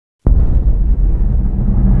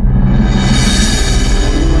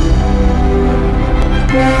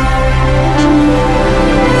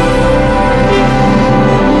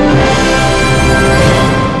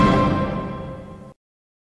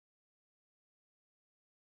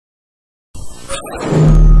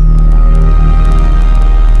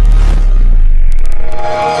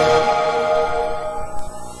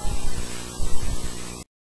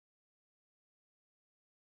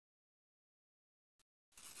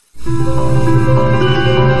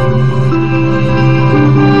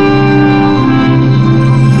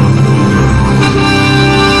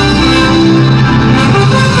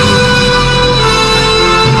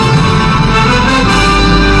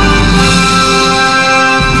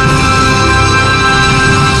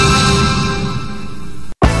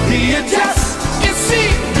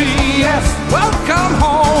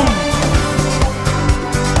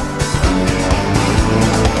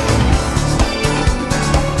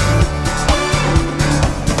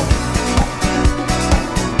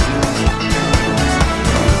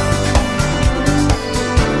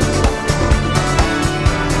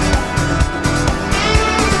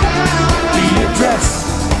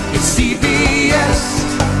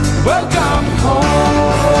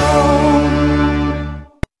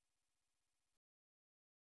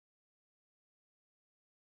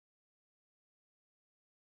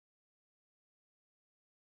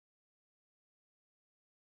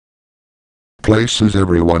Places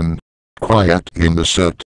everyone. Quiet in the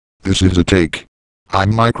set. This is a take.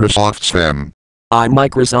 I'm Microsoft Sam. I'm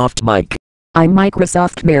Microsoft Mike. I'm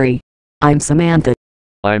Microsoft Mary. I'm Samantha.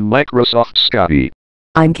 I'm Microsoft Scotty.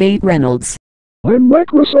 I'm Kate Reynolds. I'm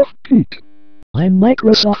Microsoft Pete. I'm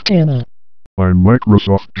Microsoft Anna. I'm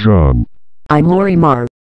Microsoft John. I'm Lori Marv.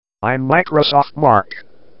 I'm Microsoft Mark.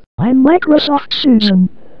 I'm Microsoft Susan.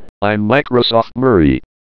 I'm Microsoft Murray.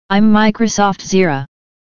 I'm Microsoft Zira.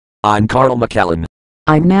 I'm Carl McCallan.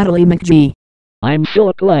 I'm Natalie McGee. I'm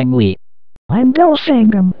Philip Langley. I'm Bill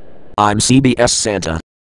Sangam. I'm CBS Santa.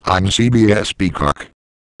 I'm CBS Peacock.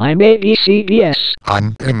 I'm ABS-CBN.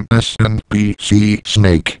 I'm MSNBC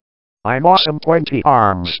Snake. I'm Awesome Pointy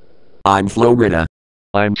Arms. I'm Florida.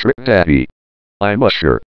 I'm Trick Daddy. I'm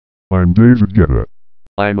Usher. I'm David Guetta.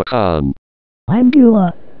 I'm Akan. I'm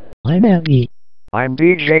Beulah. I'm Abby. I'm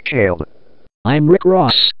DJ Kale. I'm Rick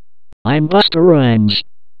Ross. I'm Busta Rhymes.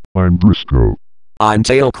 I'm Briscoe. I'm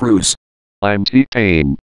Tail Cruz. I'm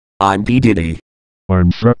T-Pain. I'm P. Diddy.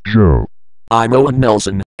 I'm Fat Joe. I'm Owen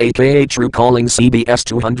Nelson, aka True Calling CBS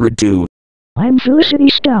 202. I'm Felicity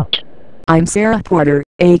Stout. I'm Sarah Porter,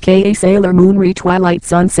 aka Sailor Moon Twilight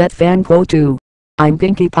Sunset Fan Quo 2. I'm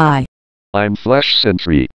Pinkie Pie. I'm Flash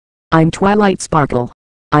Sentry. I'm Twilight Sparkle.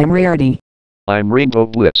 I'm Rarity. I'm Rainbow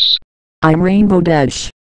Blitz. I'm Rainbow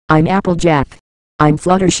Dash. I'm Applejack. I'm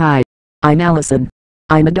Fluttershy. I'm Allison.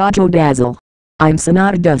 I'm Adagio Dazzle. I'm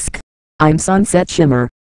Sonata Dusk. I'm Sunset Shimmer.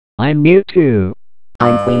 I'm Mewtwo.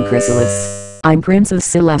 I'm Queen Chrysalis. I'm Princess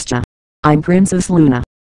Celestia. I'm Princess Luna.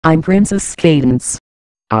 I'm Princess Cadence.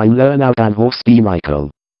 I'm Lernout and Horsey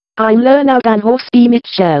Michael. I'm Lernout and Horsey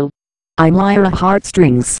Mitchell. I'm Lyra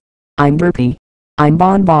Heartstrings. I'm Burpee. I'm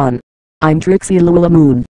Bon Bon. I'm Trixie Lula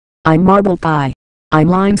Moon. I'm Marble Pie. I'm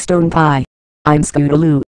Limestone Pie. I'm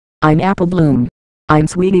Scootaloo. I'm Apple Bloom. I'm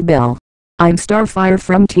Sweetie Belle. I'm Starfire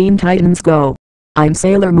from Teen Titans Go. I'm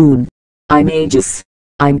Sailor Moon. I'm Aegis.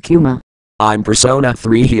 I'm Kuma. I'm Persona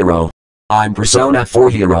 3 Hero. I'm Persona 4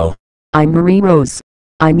 Hero. I'm Marie Rose.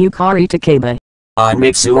 I'm Yukari Takeba. I'm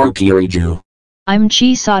Mitsuo Kiriju. I'm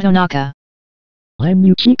Chi Satonaka. I'm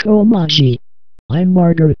Yukiko Maji. I'm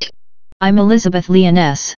Margaret. I'm Elizabeth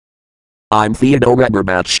Leoness. I'm Theodore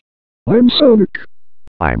Eberbach. I'm Sonic.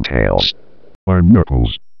 I'm Tails. I'm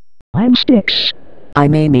Knuckles. I'm Styx.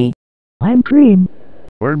 I'm Amy. I'm Cream.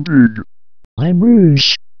 I'm Big. I'm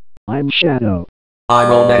Rouge. I'm Shadow.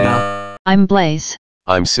 I'm Omega. I'm Blaze.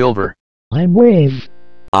 I'm Silver. I'm Wave.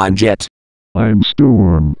 I'm Jet. I'm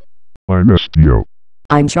Storm. I'm Estio.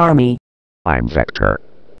 I'm Charmy. I'm Vector.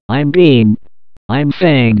 I'm Beam. I'm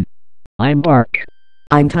Fang. I'm Bark.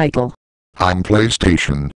 I'm Title. I'm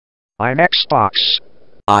PlayStation. I'm Xbox.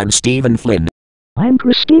 I'm Stephen Flynn. I'm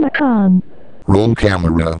Christina Khan. Roll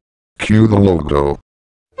camera. Cue the logo.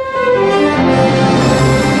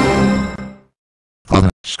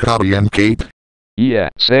 Scotty and Kate. Yeah,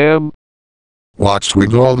 Sam. What's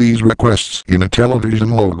with all these requests in a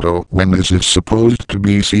television logo when this is supposed to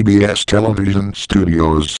be CBS Television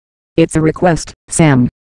Studios? It's a request, Sam.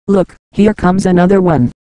 Look, here comes another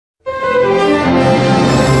one.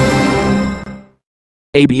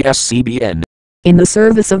 ABS-CBN. In the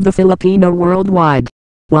service of the Filipino worldwide.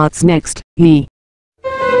 What's next, he?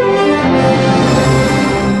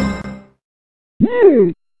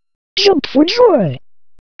 Yay! Jump for joy!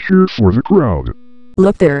 Cheer for the crowd.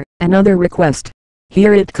 Look there, another request.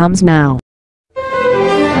 Here it comes now.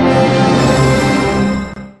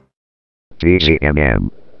 DZMM.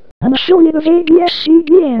 An affiliate of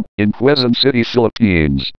ABS-CBN. In Quezon City,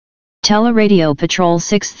 Philippines. Teleradio Patrol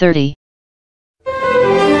 630.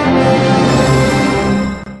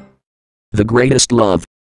 The Greatest Love.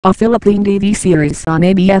 A Philippine TV series on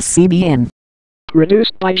ABS-CBN.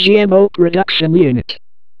 Produced by GMO Production Unit.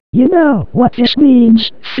 You know what this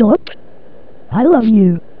means, Philip? I love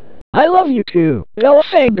you. I love you too,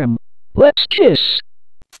 Elefangum. Let's kiss.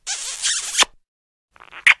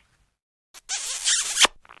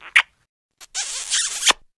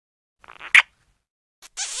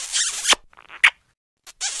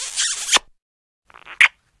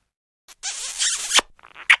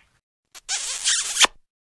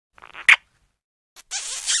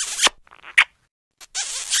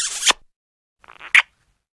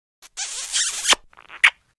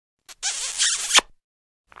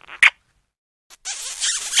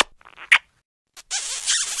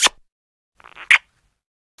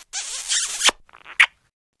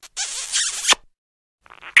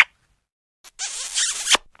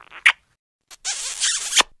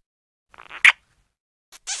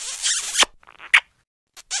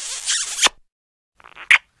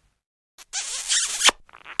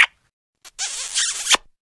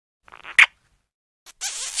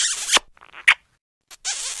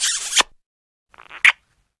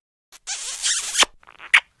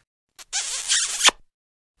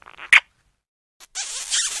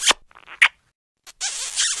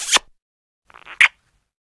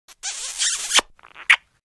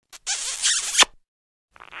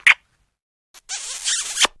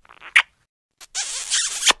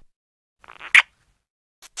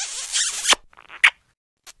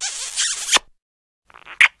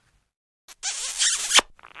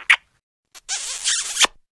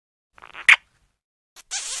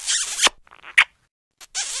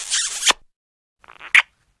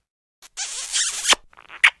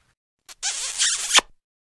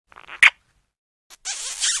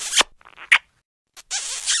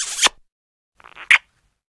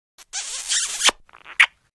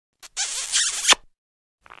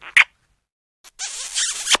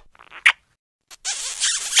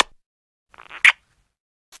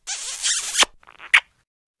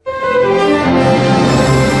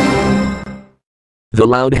 The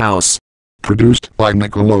Loud House. Produced by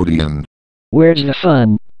Nickelodeon. Where's the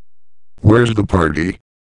fun? Where's the party?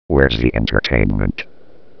 Where's the entertainment?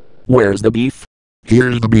 Where's the beef?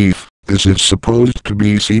 Here's the beef. This is supposed to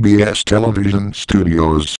be CBS television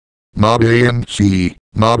studios. Not ANC,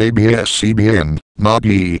 not ABS-CBN, not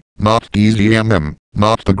E, not DZMM,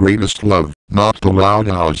 not The Greatest Love, not The Loud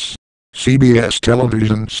House. CBS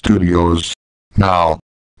television studios. Now.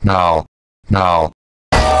 Now. Now.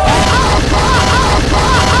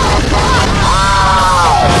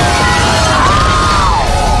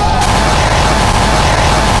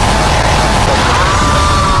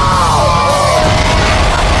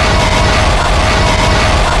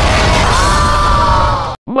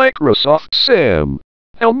 Microsoft Sam.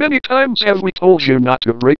 How many times have we told you not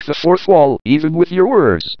to break the fourth wall, even with your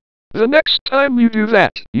words? The next time you do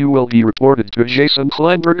that, you will be reported to Jason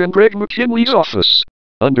Kleinberg and Greg McKinley's office.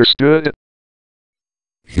 Understood?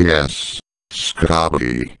 Yes,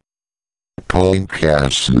 Scotty.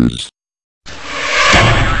 Podcasts.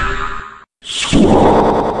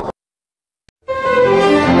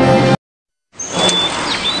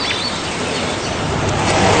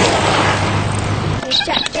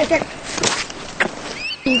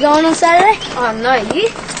 You going on Saturday? Oh, no, you?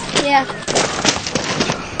 Yeah.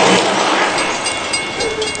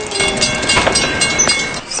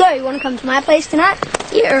 So, you want to come to my place tonight?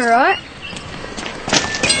 Yeah, alright.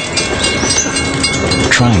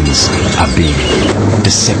 Trains are big,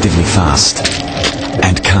 deceptively fast,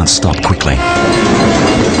 and can't stop quickly.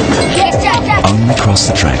 Only cross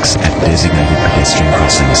the tracks at designated pedestrian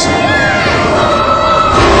crossings.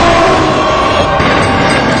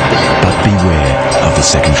 But beware of the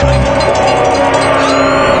second train.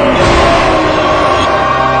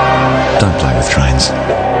 Don't play with trains.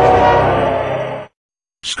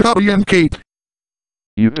 Scotty and Kate.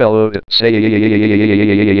 You fellow say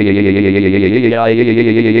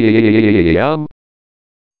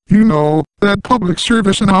You know that public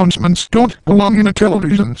service announcements don't belong in a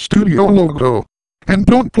television studio logo. And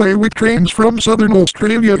don't play with trains from Southern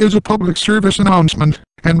Australia is a public service announcement,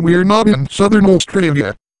 and we're not in Southern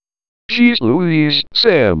Australia. Jeez Louise,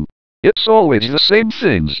 Sam. It's always the same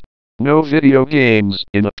things. No video games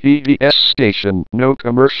in a PBS station, no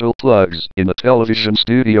commercial plugs in a television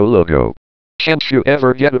studio logo. Can't you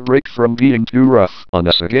ever get a break from being too rough on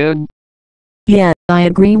us again? Yeah, I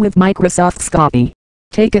agree with Microsoft Scotty.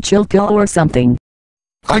 Take a chill pill or something.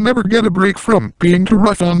 I never get a break from being too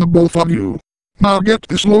rough on the both of you. Now get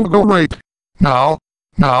this logo right. Now.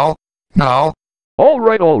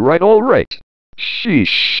 Alright.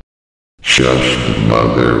 Sheesh. Just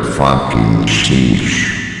motherfucking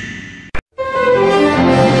sheesh.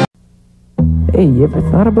 Hey, you ever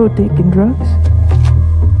thought about taking drugs?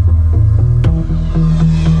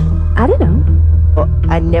 I don't know. Well,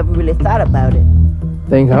 I never really thought about it.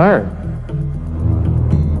 Think hard.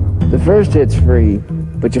 The first hit's free,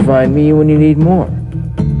 but you find me when you need more.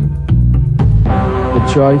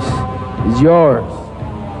 The choice is yours.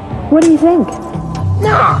 What do you think?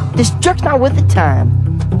 Nah, this jerk's not worth the time.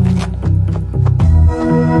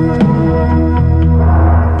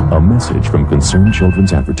 A message from Concerned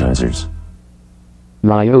Children's Advertisers.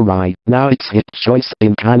 My oh my, now it's hit choice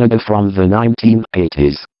in Canada from the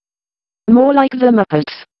 1980s. More like the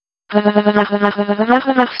Muppets.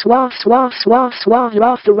 Swah, swah, swah, swah,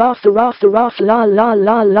 roth, roth, roth, roth, la, la,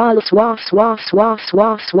 la, la, swah, swah, swah,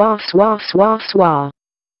 swah, swah, swah, swah, swah.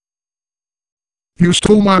 You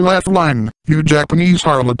stole my laugh line, you Japanese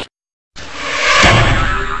harlot.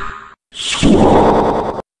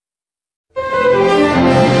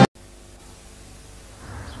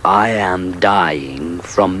 I am dying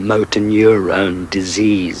from motor neurone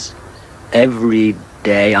disease. Every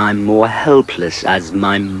day I'm more helpless as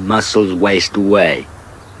my muscles waste away.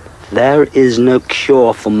 There is no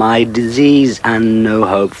cure for my disease and no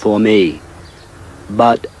hope for me.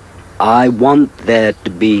 But I want there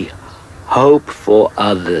to be hope for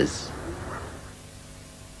others.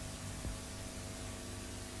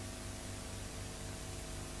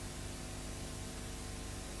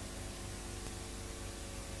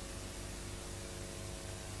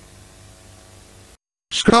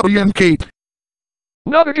 Scotty and Kate.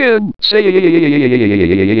 Not again. Say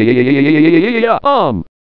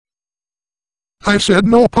I said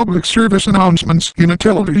no public service announcements in a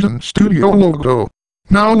television studio logo.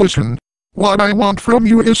 Now listen. What I want from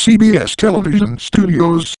you is CBS Television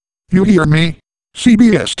Studios. You hear me?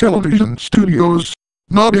 CBS Television Studios.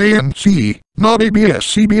 Not ANC, not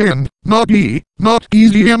ABS-CBN, not E, not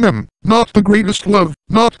DZMM, not The Greatest Love,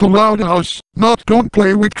 not The Loud House, not Don't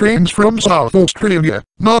Play With Trains from South Australia,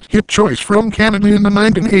 not Hit Choice from Canada in the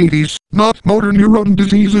 1980s, not Motor Neurone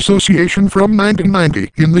Disease Association from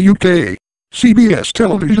 1990 in the UK. CBS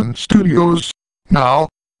Television Studios. Now.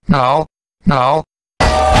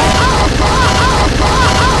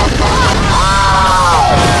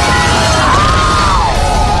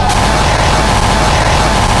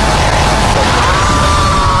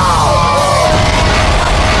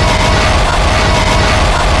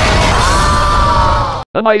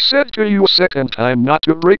 And I said to you a second time not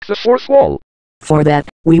to break the fourth wall. For that,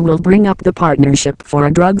 we will bring up the Partnership for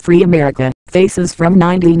a Drug-Free America, Faces from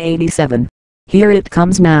 1987. Here it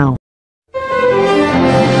comes now.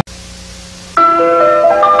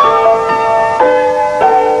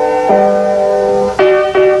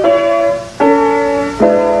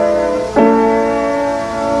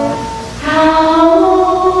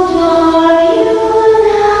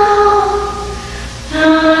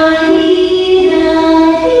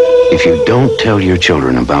 If you don't tell your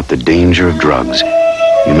children about the danger of drugs,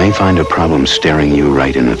 you may find a problem staring you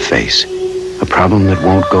right in the face. A problem that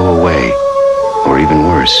won't go away, or even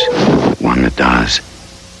worse, one that does.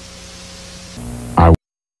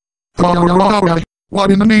 What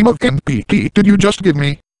in the name of NPT did you just give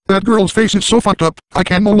me? That girl's face is so fucked up, I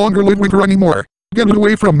can no longer live with her anymore. Get it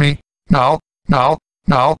away from me. Now.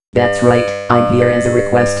 That's right, I'm here as a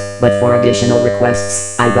request, but for additional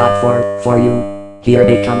requests, I got for you. Here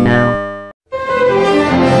they come now.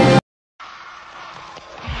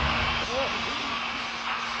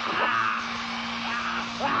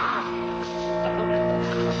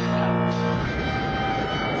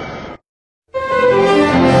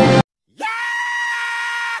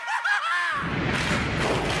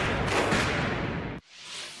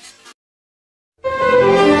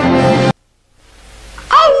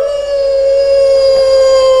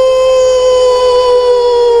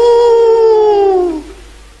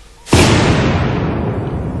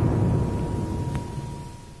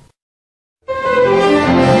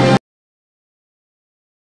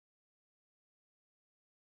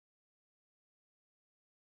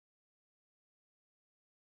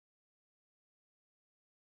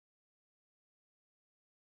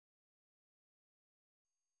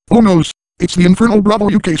 Oh noes. It's the Infernal Bravo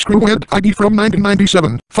UK Screwhead ID from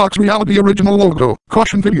 1997, Fox Reality original logo,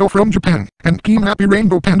 Caution video from Japan, and Team Happy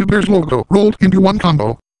Rainbow Panda Bears logo rolled into one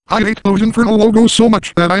combo. I hate those infernal logos so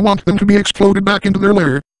much that I want them to be exploded back into their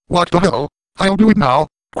lair. What the hell? I'll do it now.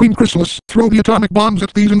 Queen Chrysalis, throw the atomic bombs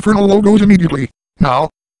at these infernal logos immediately. Now.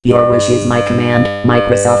 Your wish is my command,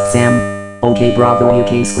 Microsoft Sam. OK Bravo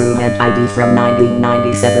UK Screwhead ID from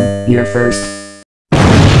 1997, you're first.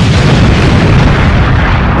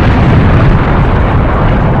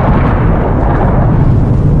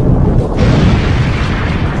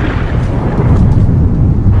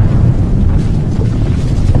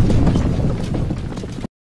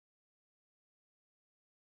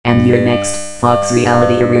 And your next, Fox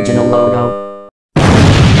Reality original logo.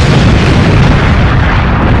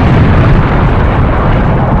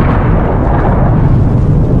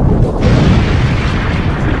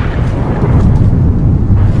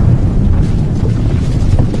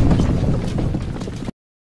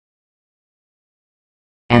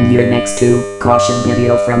 And your next two, caution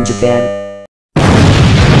video from Japan.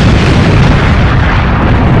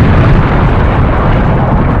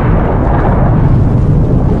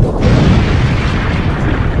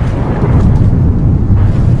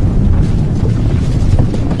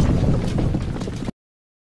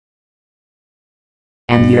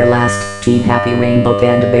 And your last, Team Happy Rainbow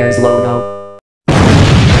Panda Bears logo.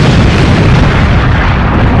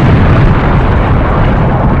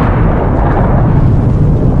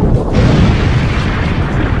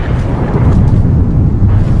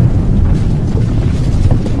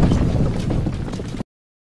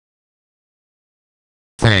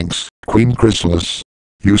 Thanks, Queen Chrysalis.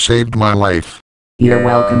 You saved my life. You're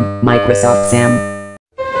welcome, Microsoft Sam.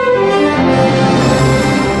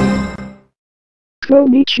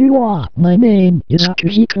 Konnichiwa, my name is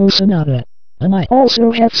Akihiko Sanada, and I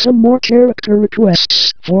also have some more character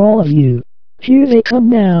requests for all of you. Here they come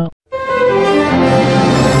now.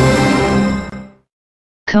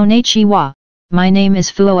 Konnichiwa, my name is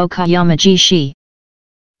Fuuka Yamagishi.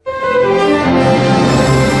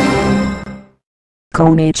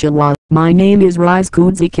 Konnichiwa, my name is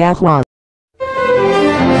Kujikawa.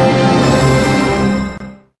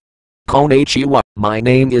 Konnichiwa, my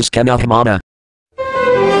name is Amada.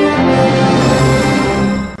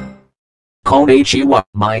 Konnichiwa,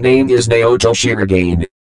 my name is Naoto Shirogane.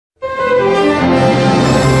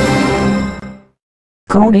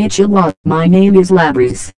 Konnichiwa, my name is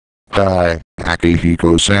Labrys. Hi,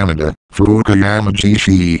 Akihiko Sanada, Fuuka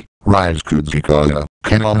Yamagishi, Kujikawa,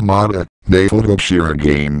 Amada, Naoto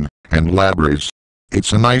Shirogane, and Labrys.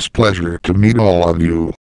 It's a nice pleasure to meet all of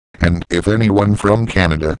you. And if anyone from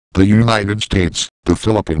Canada, the United States, the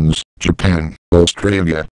Philippines, Japan,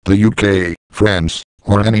 Australia, the UK, France,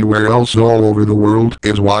 or anywhere else all over the world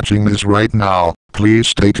is watching this right now, please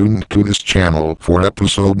stay tuned to this channel for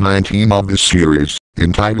episode 19 of this series,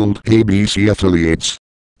 entitled ABC Affiliates.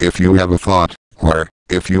 If you have a thought, or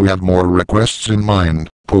if you have more requests in mind,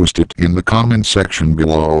 post it in the comment section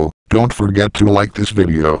below. Don't forget to like this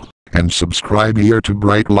video, and subscribe here to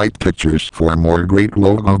Bright Light Pictures for more great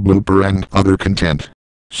logo blooper and other content.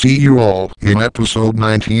 See you all in episode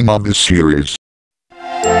 19 of this series.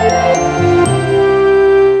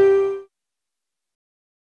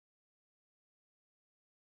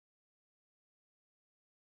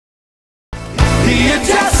 The